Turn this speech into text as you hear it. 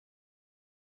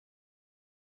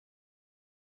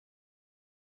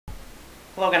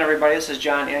Hello again, everybody. This is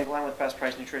John and Glenn with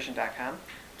BestPriceNutrition.com.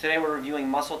 Today we're reviewing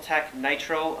Muscletech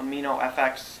Nitro Amino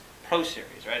FX Pro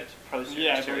Series, right? It's a Pro Series.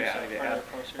 Yeah,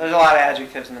 There's a lot of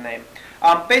adjectives in the name.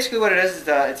 Basically what it is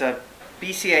it's a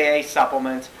BCAA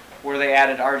supplement where they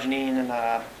added arginine and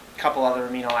a couple other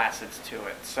amino acids to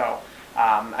it. So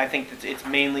I think that it's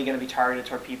mainly going to be targeted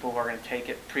toward people who are going to take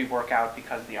it pre-workout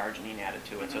because of the arginine added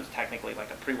to it. So it's technically like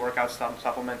a pre-workout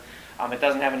supplement. It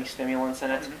doesn't have any stimulants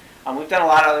in it. We've done a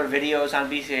lot of other videos on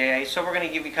BCAA, so we're going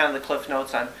to give you kind of the cliff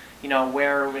notes on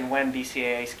where and when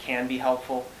BCAAs can be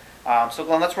helpful. So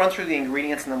Glenn, let's run through the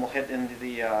ingredients and then we'll hit into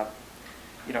the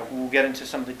we'll get into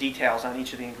some of the details on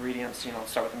each of the ingredients.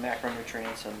 Start with the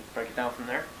macronutrients and break it down from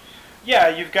there. Yeah,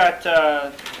 you've got.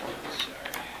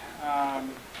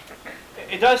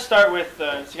 It does start with.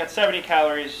 It's got 70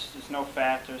 calories. There's no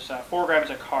fat. There's 4 grams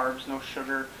of carbs, no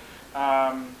sugar,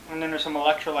 and then there's some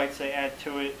electrolytes they add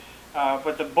to it.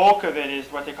 But the bulk of it is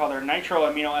what they call their Nitro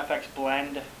Amino FX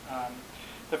blend.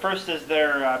 The first is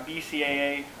their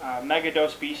BCAA,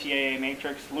 megadose BCAA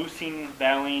matrix, leucine,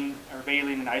 valine,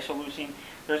 and isoleucine.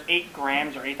 There's 8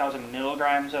 grams or 8,000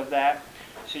 milligrams of that.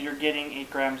 So you're getting 8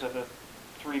 grams of the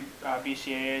 3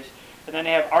 BCAAs. And then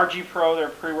they have RG Pro, their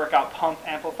pre-workout pump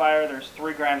amplifier. There's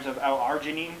 3 grams of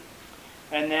L-arginine.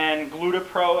 And then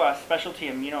GlutaPro, a specialty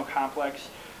amino complex,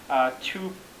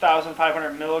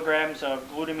 2,500 milligrams of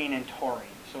glutamine and taurine.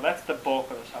 So that's the bulk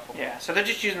of the supplement. Yeah, so they're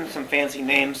just using some fancy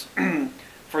names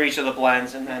for each of the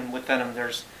blends, and then within them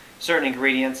there's certain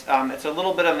ingredients. It's a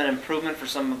little bit of an improvement for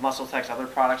some of Muscletech's other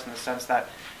products in the sense that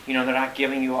they're not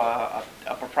giving you a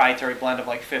proprietary blend of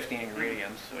like 50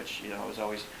 ingredients, which is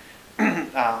always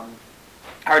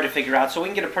hard to figure out. So we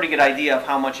can get a pretty good idea of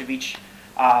how much of each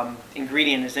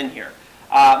ingredient is in here.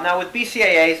 Now with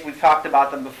BCAAs, we've talked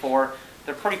about them before.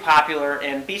 They're pretty popular,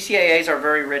 and BCAAs are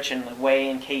very rich in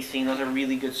whey and casein. Those are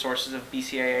really good sources of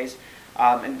BCAAs.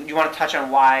 And do you want to touch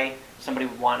on why somebody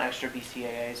would want extra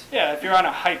BCAAs? Yeah, if you're on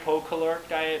a hypocaloric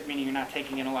diet, meaning you're not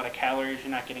taking in a lot of calories,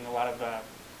 you're not getting a lot of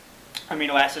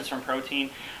amino acids from protein,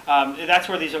 that's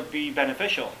where these will be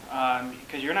beneficial,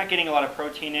 because you're not getting a lot of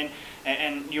protein in,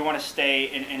 and you want to stay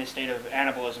in a state of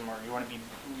anabolism, or you want to be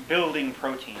building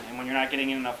protein. And when you're not getting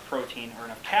enough protein or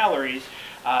enough calories,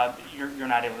 you're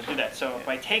not able to do that. So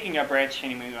by taking a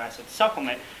branched-chain amino acid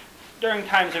supplement during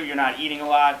times that you're not eating a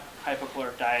lot,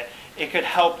 hypocaloric diet, it could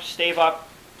help stave up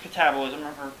catabolism,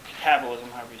 or catabolism,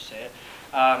 however you say it,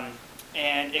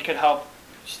 and it could help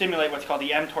stimulate what's called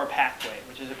the mTOR pathway,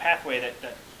 which is a pathway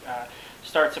that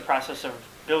starts the process of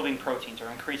building proteins or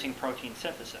increasing protein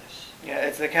synthesis. Yeah,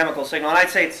 it's the chemical signal, and I'd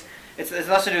say it's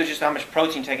less to do with just how much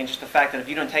protein taken, just the fact that if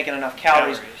you don't take in enough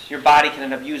calories, your body can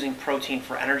end up using protein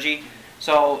for energy.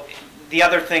 So the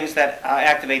other things that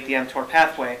activate the mTOR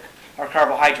pathway are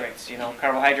carbohydrates.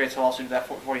 Carbohydrates will also do that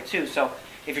for you too. So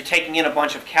if you're taking in a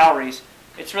bunch of calories,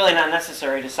 it's really not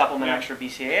necessary to supplement extra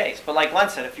BCAAs. But like Glenn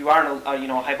said, if you are a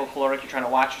hypocaloric, you're trying to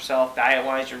watch yourself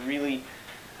diet-wise, you're really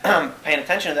paying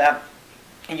attention to that,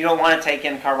 and you don't want to take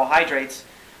in carbohydrates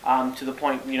to the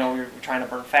point you're trying to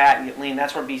burn fat and get lean.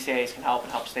 That's where BCAAs can help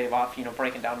and help stave off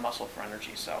breaking down muscle for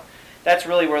energy. So that's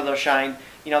really where they'll shine.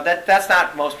 That's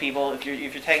not most people. If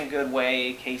you're taking good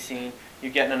whey, casein,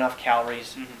 you're getting enough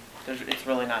calories. It's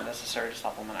really not necessary to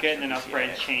supplement. Getting enough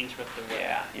branched chains with the whey.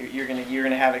 Yeah, you're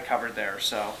gonna have it covered there.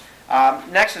 So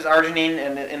next is arginine,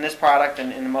 and in this product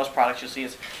and in most products you'll see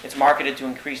it's marketed to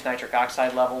increase nitric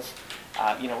oxide levels.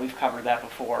 We've covered that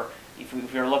before. If you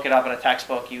were to look it up in a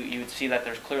textbook, you would see that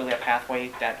there's clearly a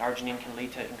pathway that arginine can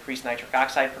lead to increased nitric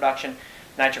oxide production.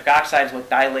 Nitric oxide is what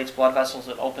dilates blood vessels.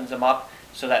 It opens them up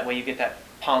so that way you get that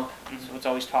pump. That's what's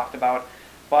always talked about.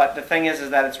 But the thing is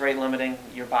that it's rate limiting.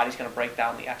 Your body's going to break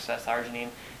down the excess arginine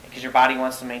because your body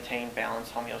wants to maintain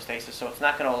balanced homeostasis. So it's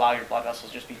not going to allow your blood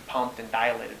vessels just be pumped and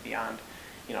dilated beyond,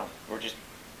 or just,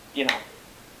 yeah,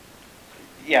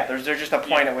 there's just a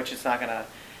point at which it's not going to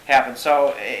happen.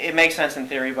 So it makes sense in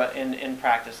theory, but in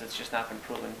practice it's just not been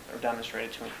proven or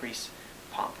demonstrated to increase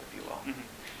pump, if you will.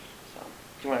 So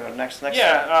do you want to go next?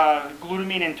 Yeah,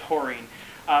 glutamine and taurine.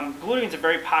 Glutamine is a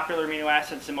very popular amino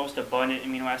acid. It's the most abundant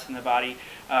amino acid in the body.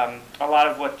 A lot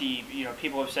of what the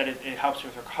people have said it helps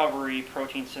with recovery,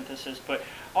 protein synthesis, but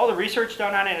all the research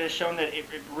done on it has shown that it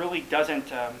really doesn't.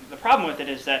 The problem with it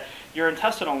is that your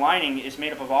intestinal lining is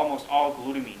made up of almost all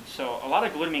glutamine. So a lot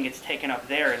of glutamine gets taken up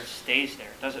there and stays there.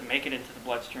 It doesn't make it into the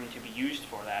bloodstream to be used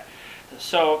for that.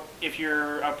 So if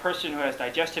you're a person who has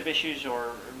digestive issues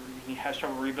or has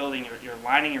trouble rebuilding your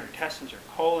lining, your intestines, your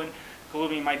colon,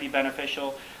 glutamine might be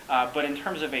beneficial. But in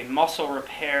terms of a muscle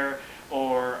repair,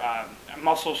 or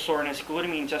muscle soreness.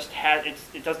 Glutamine just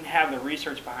it doesn't have the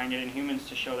research behind it in humans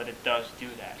to show that it does do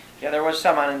that. Yeah, there was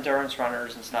some on endurance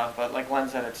runners and stuff, but like Len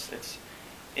said,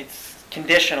 it's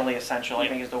conditionally essential, I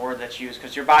think is the word that's used,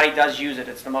 because your body does use it.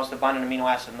 It's the most abundant amino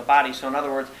acid in the body. So in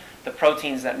other words, the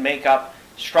proteins that make up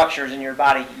structures in your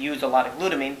body use a lot of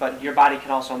glutamine, but your body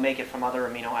can also make it from other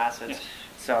amino acids. Yes.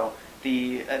 So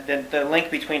the link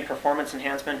between performance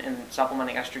enhancement and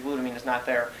supplementing extra glutamine is not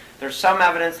there. There's some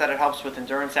evidence that it helps with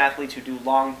endurance athletes who do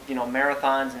long,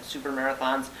 marathons and super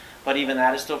marathons, but even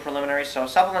that is still preliminary. So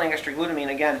supplementing extra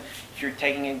glutamine, again, if you're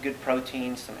taking in good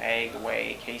protein, some egg,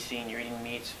 whey, casein, you're eating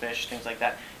meats, fish, things like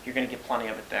that, you're going to get plenty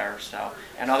of it there. So,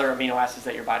 and other amino acids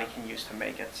that your body can use to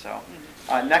make it. So,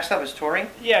 next up is taurine.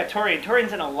 Yeah, taurine.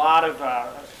 Taurine's in a lot of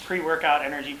pre-workout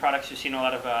energy products. You've seen a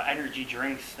lot of energy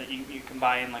drinks that you can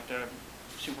buy in like the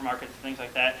supermarkets and things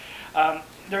like that.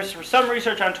 There's some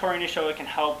research on taurine to show it can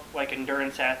help like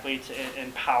endurance athletes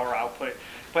in power output,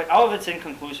 but all of it's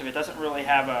inconclusive. It doesn't really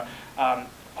have a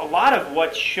lot of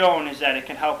what's shown is that it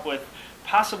can help with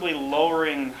possibly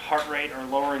lowering heart rate or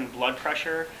lowering blood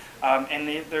pressure. And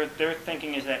their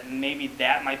thinking is that maybe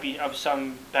that might be of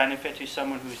some benefit to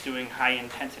someone who's doing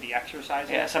high-intensity exercises.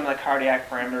 Yeah, some of the cardiac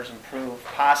parameters improve.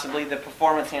 Possibly the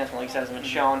performance enhancement, like you said, has been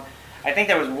shown. I think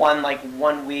there was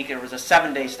one week, it was a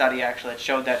 7-day study actually that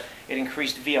showed that it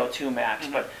increased VO2 max,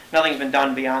 but nothing's been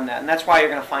done beyond that. And that's why you're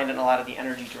going to find it in a lot of the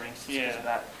energy drinks because of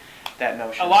that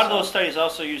notion. A lot of those studies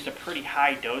also used a pretty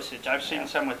high dosage. I've seen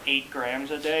some with 8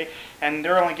 grams a day, and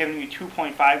they're only giving you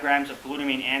 2.5 grams of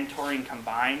glutamine and taurine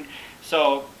combined.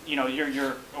 So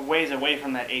you're a ways away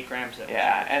from that 8 grams.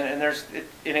 And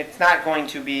it's not going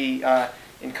to be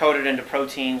encoded into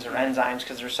proteins or enzymes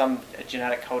because there's some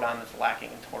genetic codon that's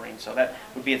lacking in taurine. So that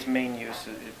would be its main use.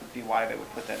 It would be why they would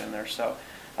put that in there. So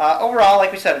overall,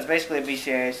 like we said, it's basically a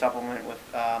BCAA supplement with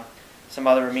some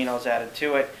other aminos added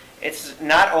to it. It's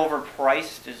not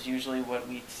overpriced, is usually what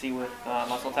we see with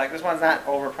Muscletech. This one's not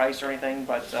overpriced or anything,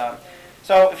 but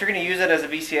so if you're going to use it as a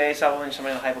BCAA supplement,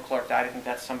 somebody on a hypocaloric diet, I think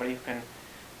that's somebody who can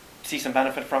see some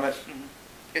benefit from it.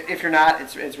 If you're not,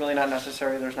 it's really not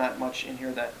necessary. There's not much in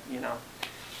here that you're not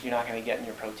going to get in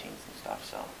your proteins and stuff,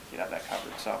 so you have that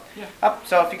covered. So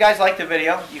so if you guys like the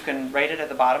video, you can rate it at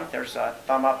the bottom. There's a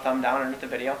thumb up, thumb down underneath the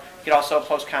video. You can also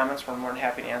post comments. We're more than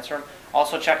happy to answer them.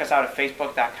 Also check us out at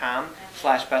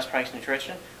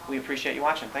facebook.com/bestpricenutrition. We appreciate you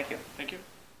watching. Thank you. Thank you.